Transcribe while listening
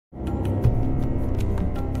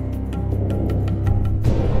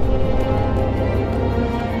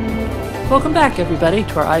Welcome back, everybody,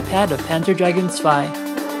 to our IPAT of Panzer Dragoon Saga.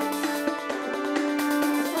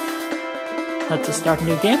 Let's just start a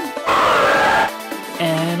new game.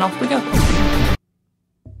 And off we go.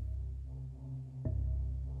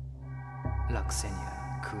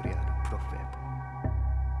 Laxenia curial profebo.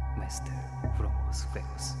 Mester fromos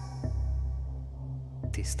fegos.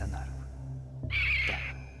 Tistanaru. Da.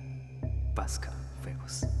 Pascal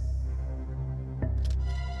fegos.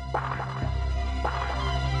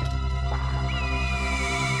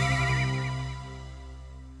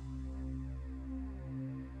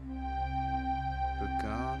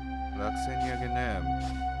 Bukan Laxenia genem.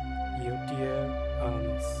 Yotier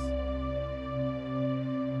ans.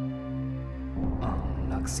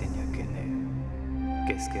 Laxenia gene.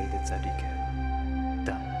 Geskel de tzadike.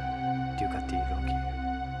 Dam. Ducati logi.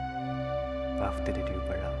 After the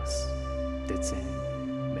dubaras. Dezen.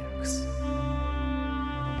 Merks.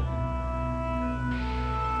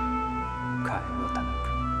 Kai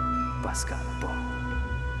Watanabe. Pascal Bo.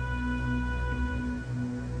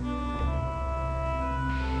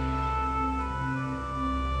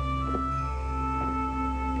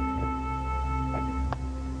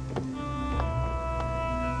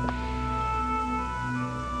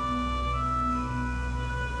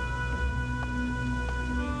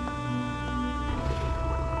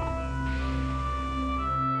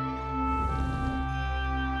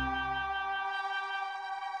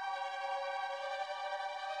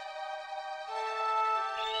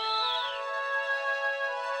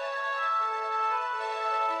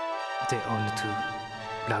 De on to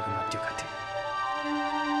Lagma Ducati.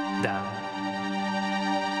 Down.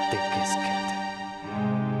 De Kesket.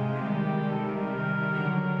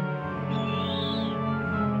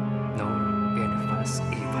 No Enfas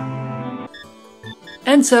Eva.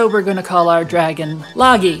 And so we're going to call our dragon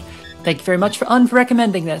Lagi. Thank you very much for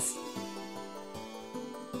recommending this.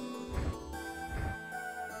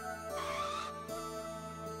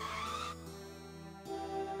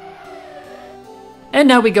 And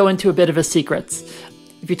now we go into a bit of a secret.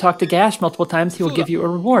 If you talk to Gash multiple times, he will give you a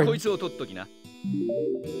reward. And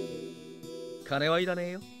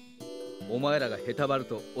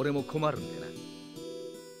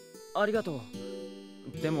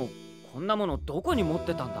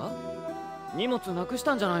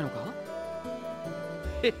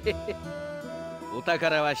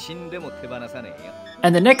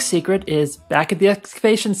the next secret is back at the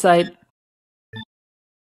excavation site.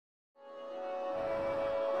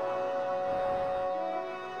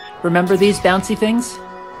 Remember these bouncy things?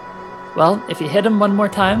 Well, if you hit them one more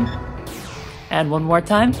time, and one more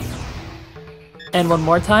time, and one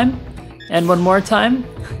more time, and one more time,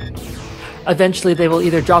 eventually they will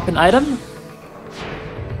either drop an item,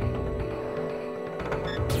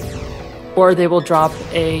 or they will drop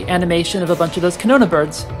an animation of a bunch of those Kanona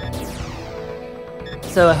birds.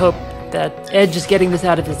 So I hope that Edge is getting this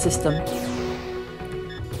out of his system.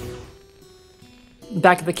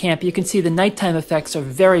 Back at the camp, you can see the nighttime effects are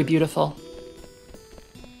very beautiful.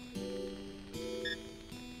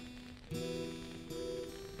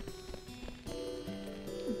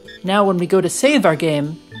 Now when we go to save our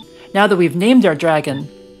game, now that we've named our dragon,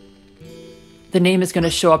 the name is going to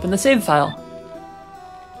show up in the save file.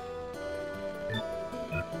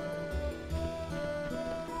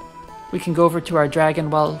 We can go over to our dragon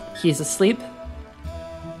while he's asleep,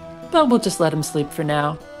 but we'll just let him sleep for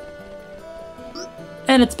now.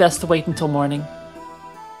 And it's best to wait until morning.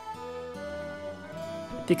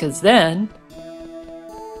 Because then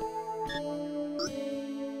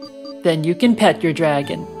you can pet your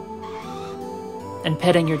dragon. And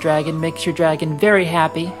petting your dragon makes your dragon very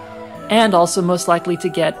happy, and also most likely to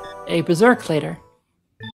get a berserk later.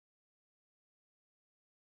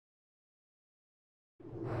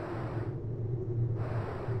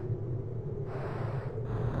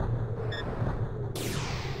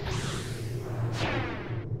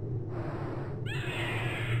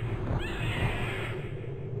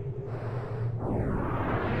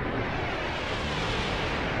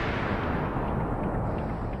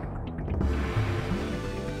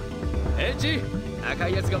 Edge!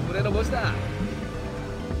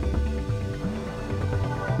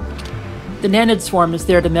 The Nanid swarm is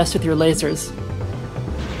there to mess with your lasers.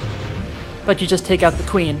 But you just take out the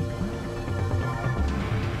queen.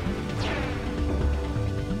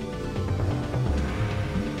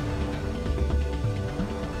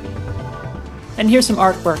 And here's some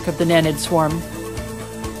artwork of the Nanid swarm.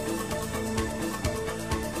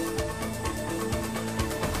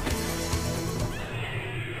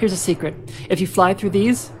 Here's a secret. If you fly through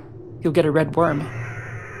these, you'll get a red worm.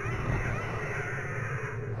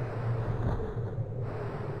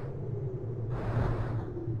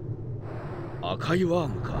 赤いワー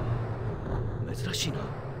ムか。珍しいな。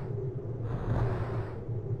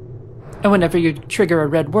 And whenever you trigger a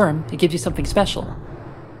red worm, it gives you something special.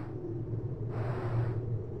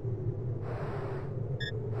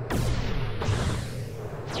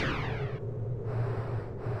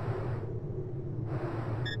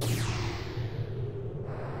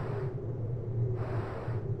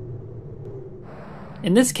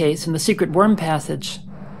 In this case, in the secret worm passage,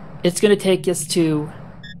 it's going to take us to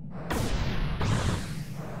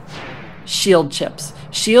shield chips.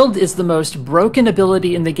 Shield is the most broken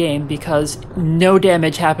ability in the game because no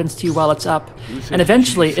damage happens to you while it's up, and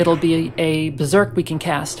eventually it'll be a berserk we can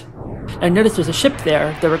cast. And notice there's a ship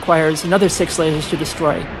there that requires another 6 lasers to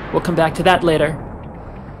destroy. We'll come back to that later.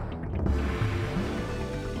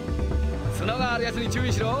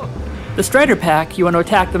 The Strider Pack, you want to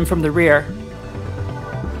attack them from the rear.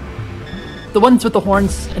 The ones with the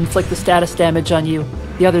horns inflict the status damage on you,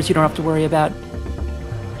 the others you don't have to worry about.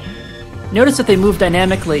 Notice that they move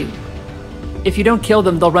dynamically. If you don't kill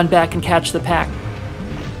them, they'll run back and catch the pack.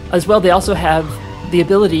 As well, they also have the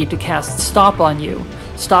ability to cast Stop on you.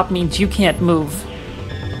 Stop means you can't move,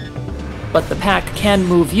 but the pack can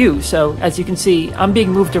move you, so as you can see, I'm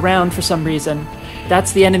being moved around for some reason.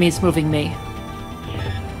 That's the enemies moving me.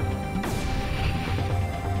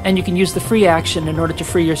 And you can use the free action in order to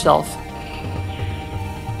free yourself.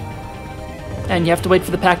 And you have to wait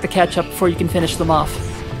for the pack to catch up before you can finish them off.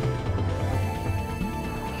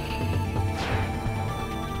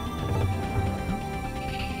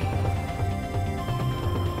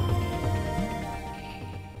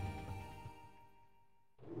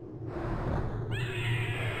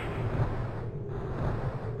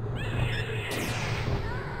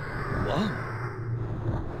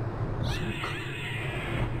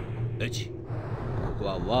 Edge, ここ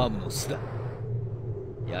はワームの巣だ。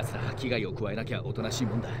奴らは危害を加えなきゃおとなしい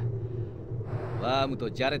もんだ。ワームと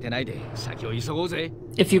じゃれてないで先を急ごうぜ。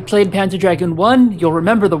If you played Panzer Dragoon 1, you'll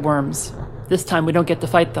remember the worms. This time we don't get to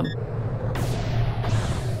fight them.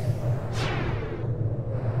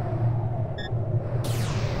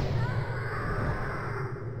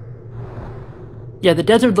 Yeah, the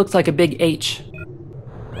desert looks like a big H.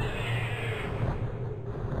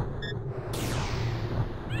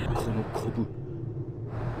 このコブ、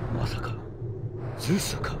まさかズー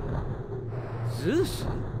スか。ズース？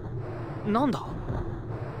なんだ？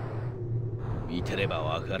見てれば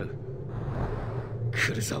わかる。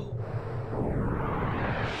来るぞ。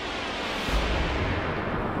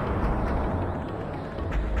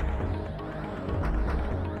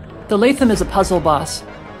The Latham is a puzzle boss.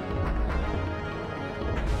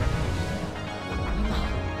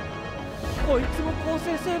 こいつも構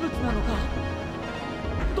成生物なのか。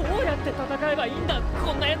どうやって戦えばいいんだ、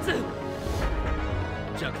こんなやつ。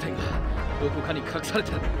弱点がどこかに隠され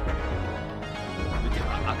てる。撃て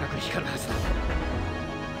ば赤く光るはずだ。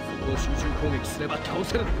そこを集中攻撃すれば倒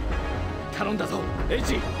せる。頼んだぞ、エイ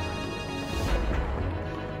ジ。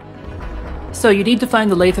 So you need to find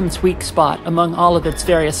the Latham's weak spot among all of its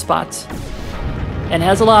various spots. And it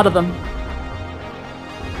has a lot of them.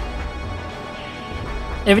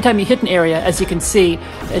 Every time you hit an area, as you can see,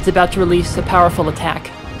 it's about to release a powerful attack.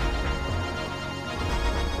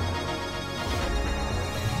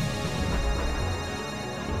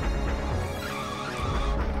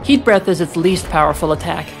 Heat Breath is its least powerful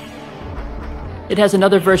attack. It has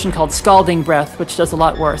another version called Scalding Breath, which does a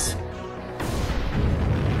lot worse.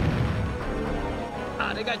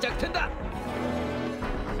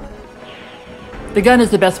 The gun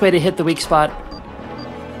is the best way to hit the weak spot.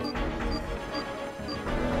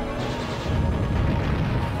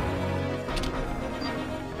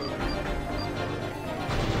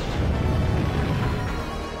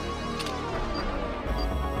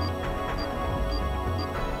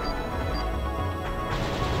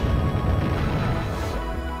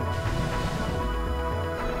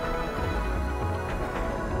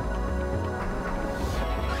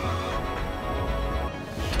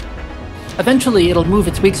 Eventually, it'll move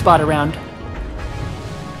its weak spot around.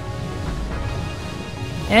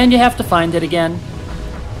 And you have to find it again.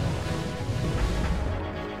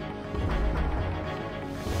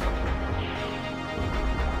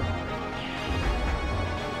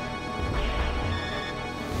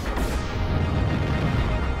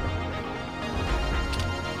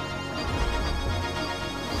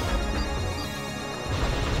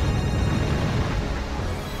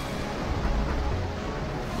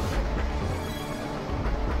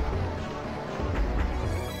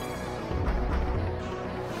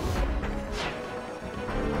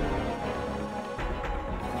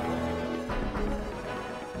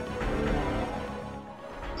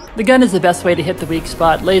 The gun is the best way to hit the weak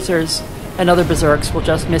spot. Lasers and other berserks will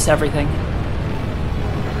just miss everything.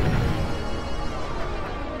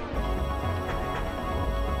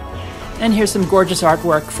 And here's some gorgeous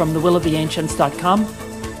artwork from thewilloftheancients.com.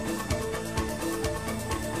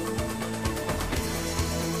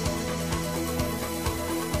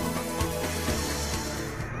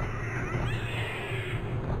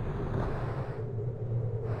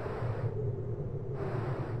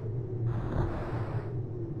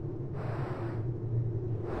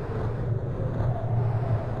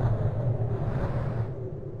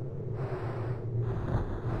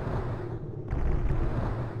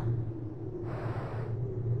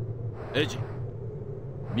 Edge,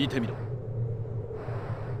 見てみろ。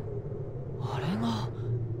あれが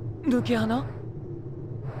抜け穴？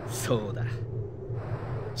そうだ。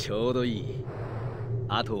ちょうどいい。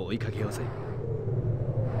後を追いかけようぜ。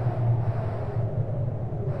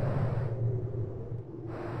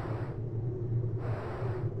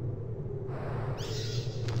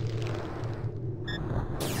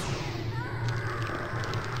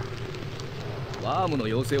ワームの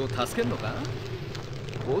妖精を助けんのか？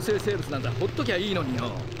合成生物なんだ、ほっときゃいいのに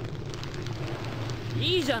よ。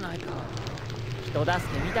いいじゃないか。人助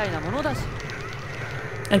けみたいなものだし。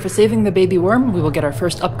And for saving the baby worm, we will get our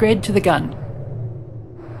first upgrade to the gun.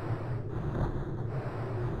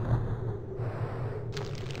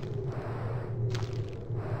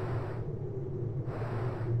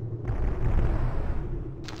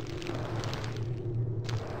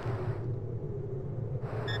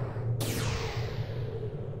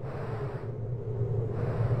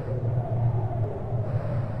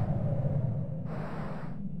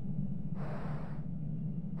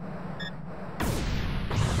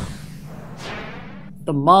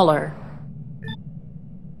 The Mauler.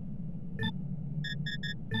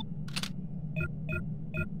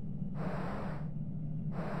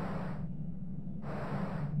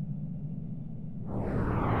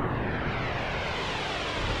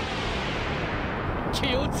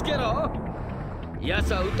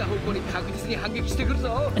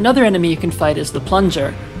 Another enemy you can fight is the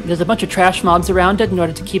Plunger. There's a bunch of trash mobs around it in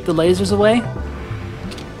order to keep the lasers away.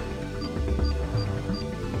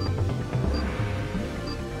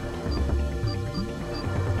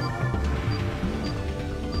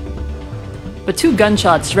 But 2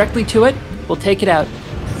 gunshots directly to it will take it out.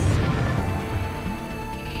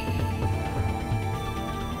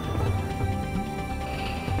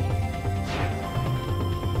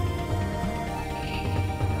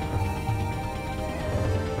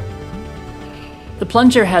 The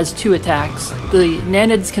Plunger has 2 attacks. The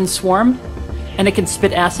nanids can swarm, and it can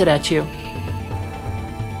spit acid at you.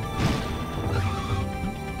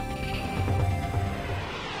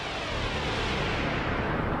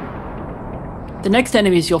 The next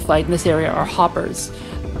enemies you'll fight in this area are hoppers.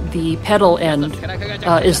 The pedal end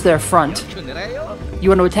is their front. You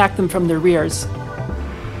want to attack them from their rears.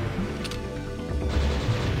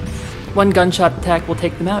 1 gunshot attack will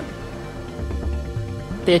take them out.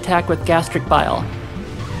 They attack with gastric bile.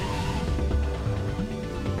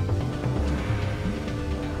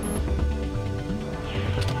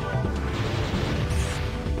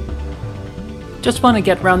 Just want to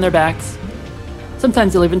get round their backs.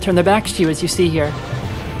 Sometimes they'll even turn their backs to you, as you see here.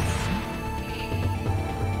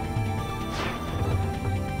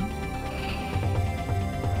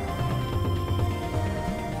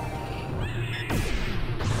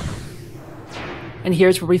 And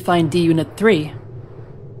here's where we find D Unit 3.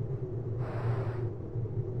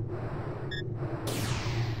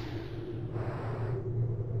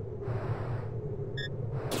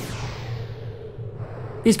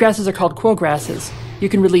 These grasses are called quo grasses. You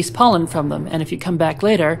can release pollen from them, and if you come back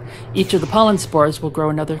later, each of the pollen spores will grow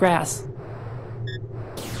another grass.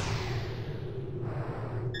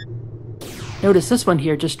 Notice this one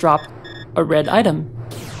here just dropped a red item.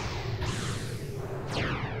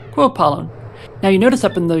 Quo pollen. Now you notice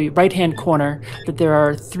up in the right-hand corner that there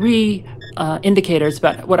are 3 indicators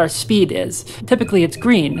about what our speed is. Typically it's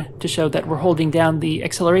green to show that we're holding down the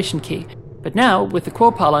acceleration key. But now, with the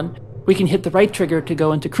quo pollen, we can hit the right trigger to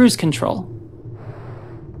go into cruise control.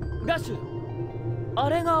 ガッシュ、あ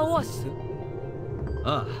れがオアシス？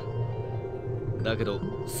ああ。だけど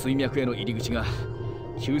水脈への入り口が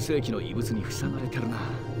9世紀の遺物に塞がれてるな。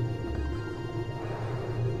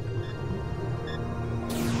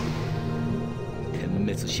点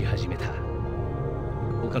滅し始めた。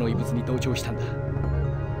他の遺物に同調したんだ。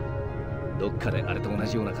どっかであれと同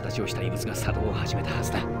じような形をした遺物が作動を始めたは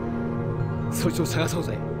ずだ。そいつを探そう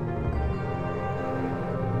ぜ。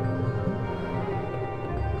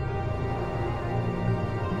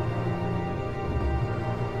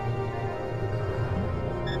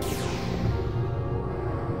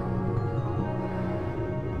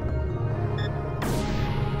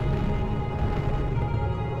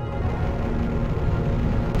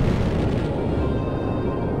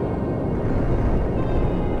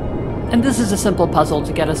And this is a simple puzzle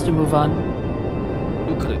to get us to move on.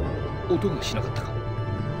 どっかで音がしなかったか。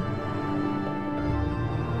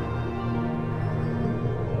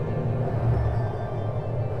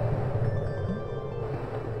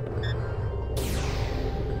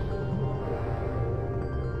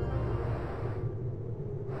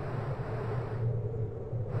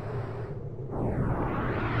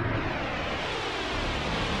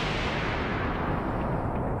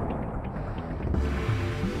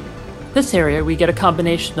This area, we get a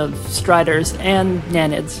combination of Striders and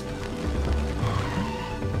Nanids.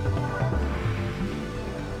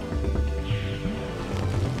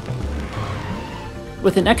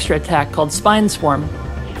 With an extra attack called Spine Swarm.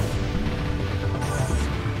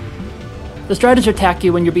 The Striders attack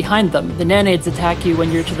you when you're behind them. The Nanids attack you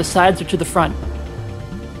when you're to the sides or to the front.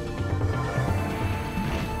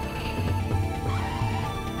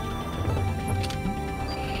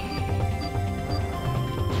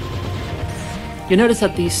 You notice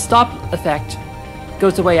that the stop effect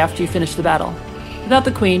goes away after you finish the battle. Without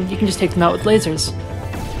the Queen, you can just take them out with lasers.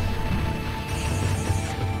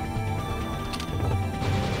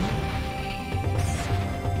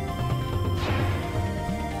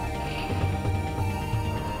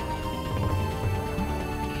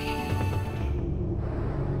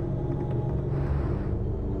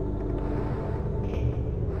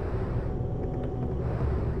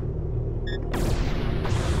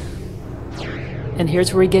 And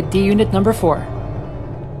here's where we get D Unit number 4.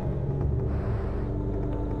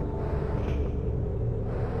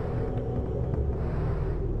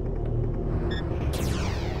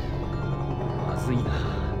 まずいな。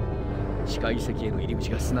地下遺跡への入り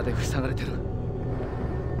口が砂で塞がれてる。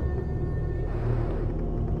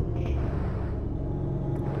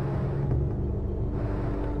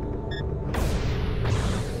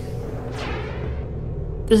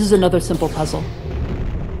This is another simple puzzle.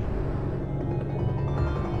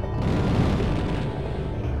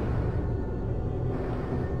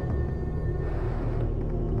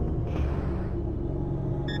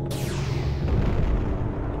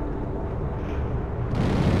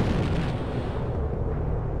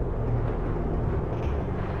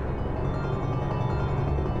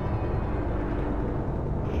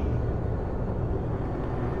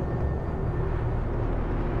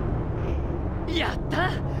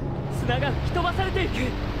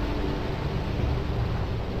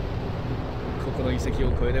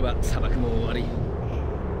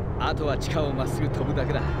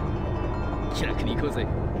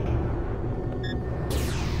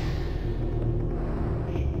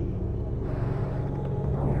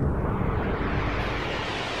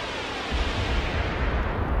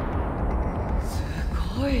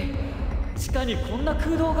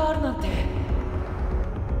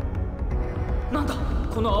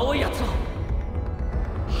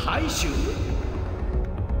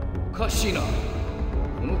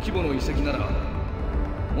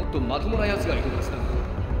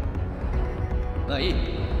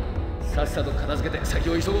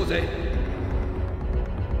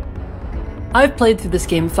 I've played through this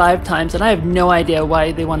game 5 times and I have no idea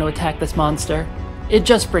why they want to attack this monster. It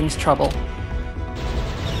just brings trouble.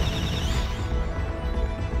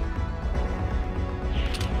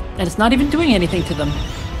 And it's not even doing anything to them.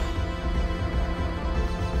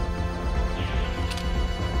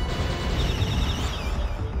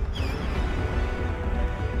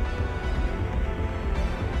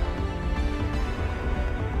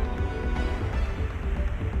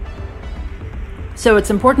 So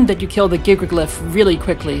it's important that you kill the Gigroglyph really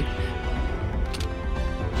quickly.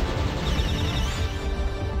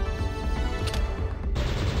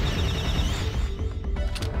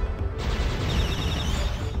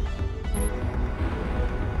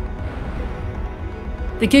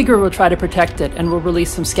 The Giger will try to protect it and will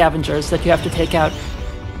release some scavengers that you have to take out.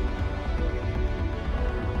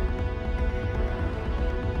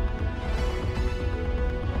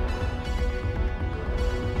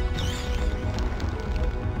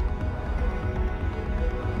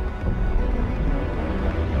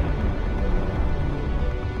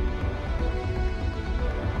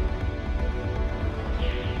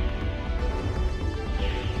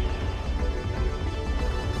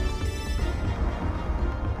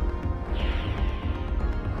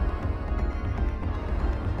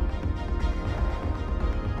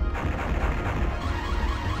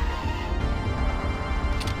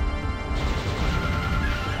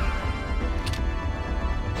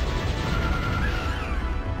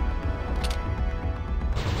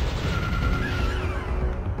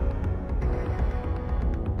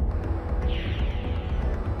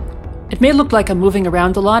 It may look like I'm moving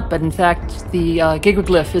around a lot, but in fact, the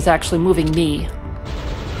Gigroglyph is actually moving me.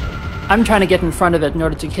 I'm trying to get in front of it in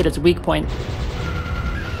order to hit its weak point.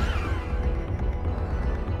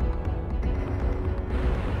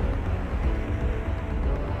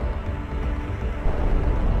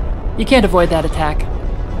 You can't avoid that attack.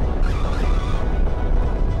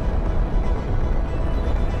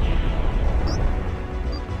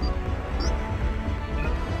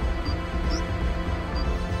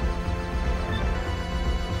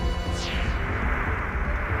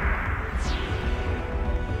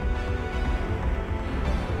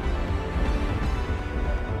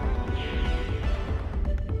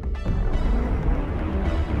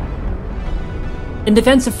 In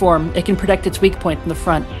defensive form, it can protect its weak point in the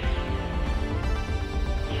front.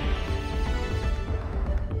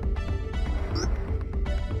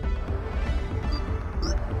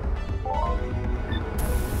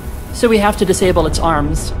 So we have to disable its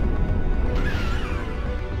arms.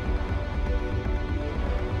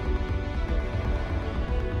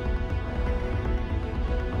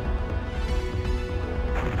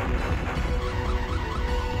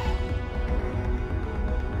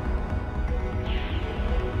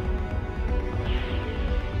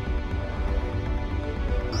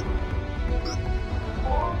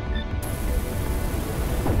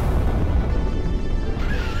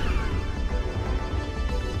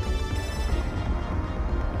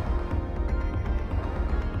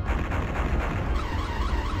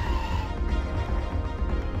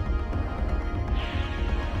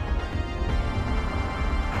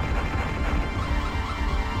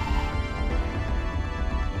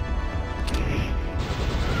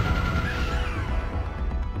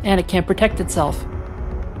 And it can't protect itself.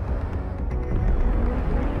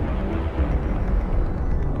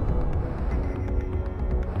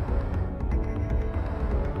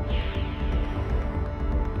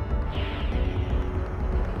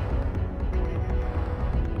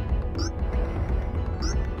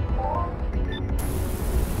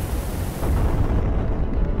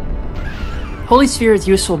 Holy Sphere is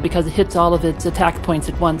useful because it hits all of its attack points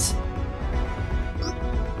at once.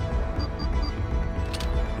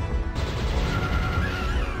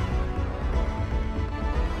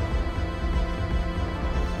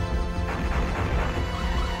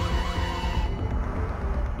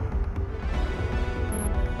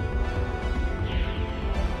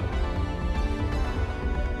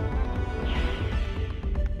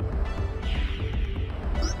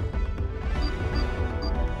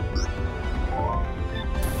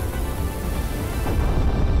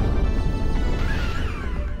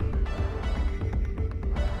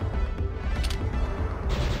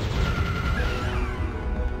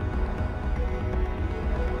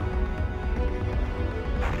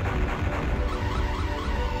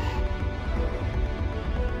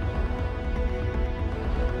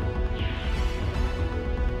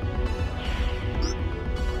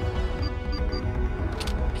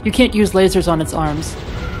 You can't use lasers on its arms.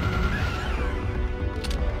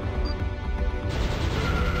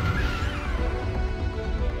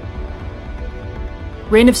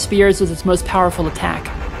 Rain of Spears is its most powerful attack.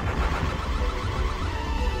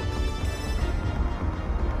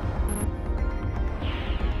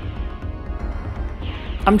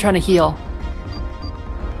 I'm trying to heal.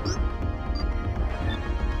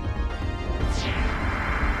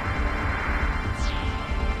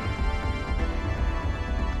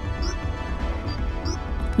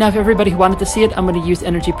 Now, if everybody who wanted to see it, I'm going to use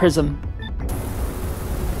Energy Prism.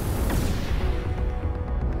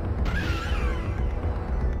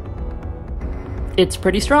 It's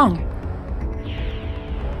pretty strong.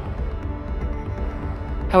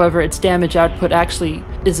 However, its damage output actually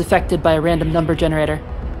is affected by a random number generator.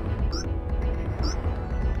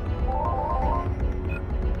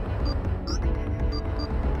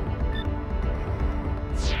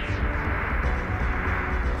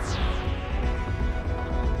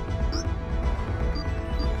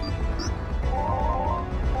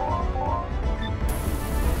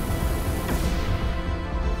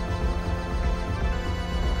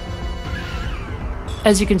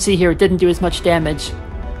 As you can see here, it didn't do as much damage.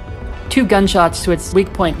 2 gunshots to its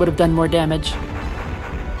weak point would have done more damage.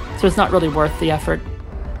 So it's not really worth the effort.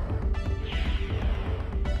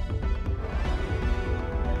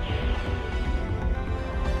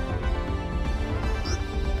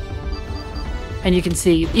 And you can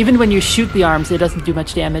see, even when you shoot the arms, it doesn't do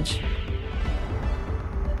much damage.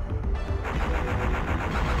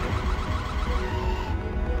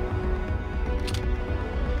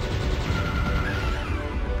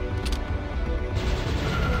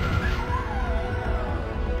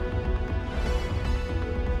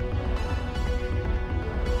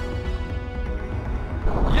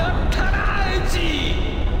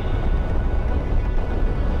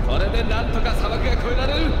 なんとか砂漠が越えら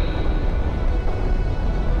れる。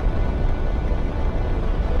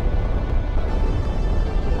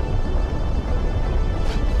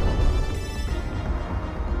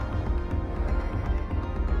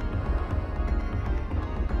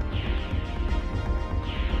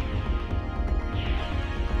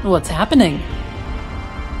What's happening?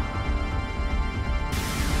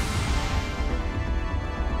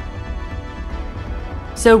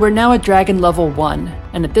 So we're now at Dragon level 1,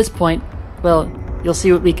 and at this point, well, you'll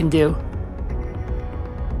see what we can do.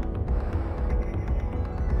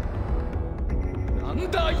 な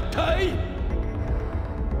んだ一体。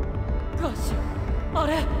ガッシュ、あ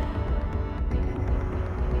れ。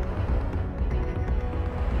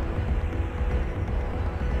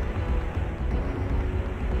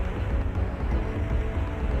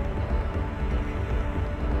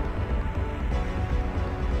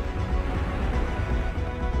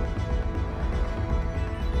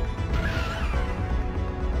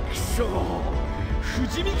そう、不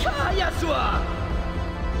死身かやつは。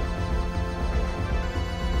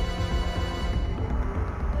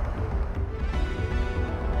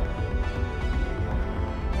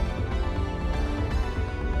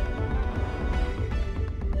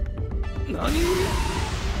何？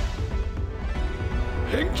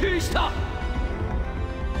変形した。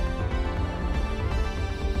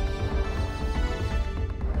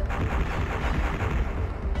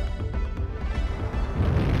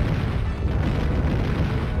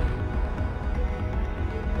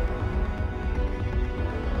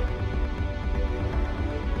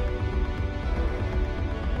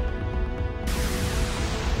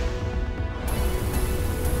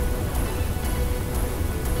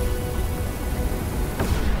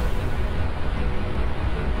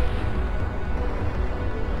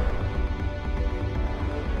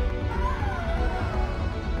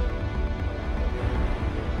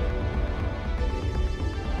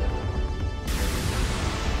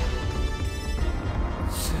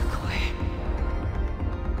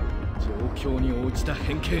状況に応じた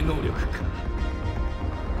変形能力か。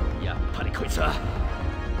やっぱりこいつは。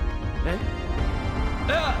え？い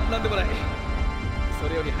や、なんでもない。そ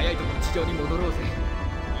れより早いところ地上に戻ろうぜ。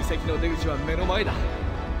遺跡の出口は目の前だ。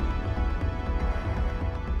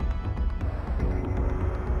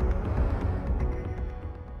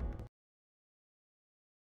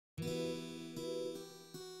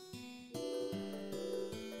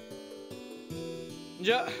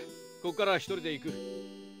じゃあ、ここから一人で行く。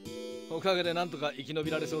おかげでなんとか生き延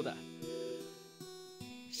びられそうだ。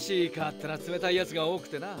シーカーってのは冷たいやつが多く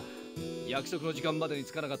てな。約束の時間までに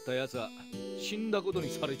着かなかったやつは死んだことに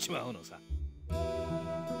されちまうのさ。あ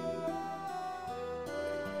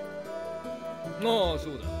あ、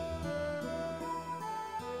そうだ。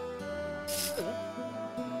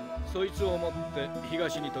そいつを持って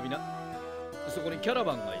東に飛びな。そこにキャラ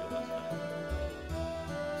バンがいるはずだ。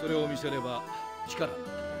それを見せれば力になっ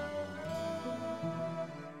てくれる。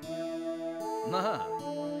まあ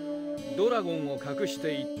ドラゴンを隠し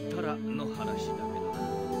ていったらの話だけどな。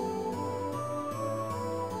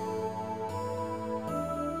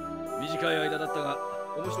短い間だったが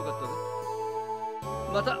面白かったぜ。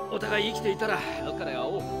またお互い生きていたらどっかで会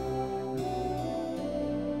おう。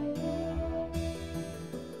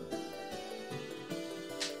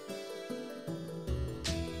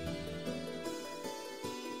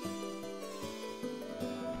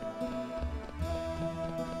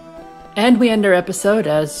And we end our episode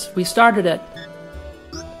as we started it,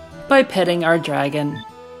 by petting our dragon.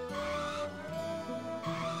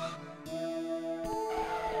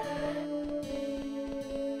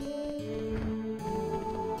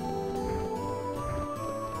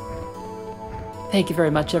 Thank you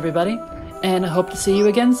very much, everybody, and I hope to see you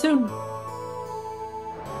again soon.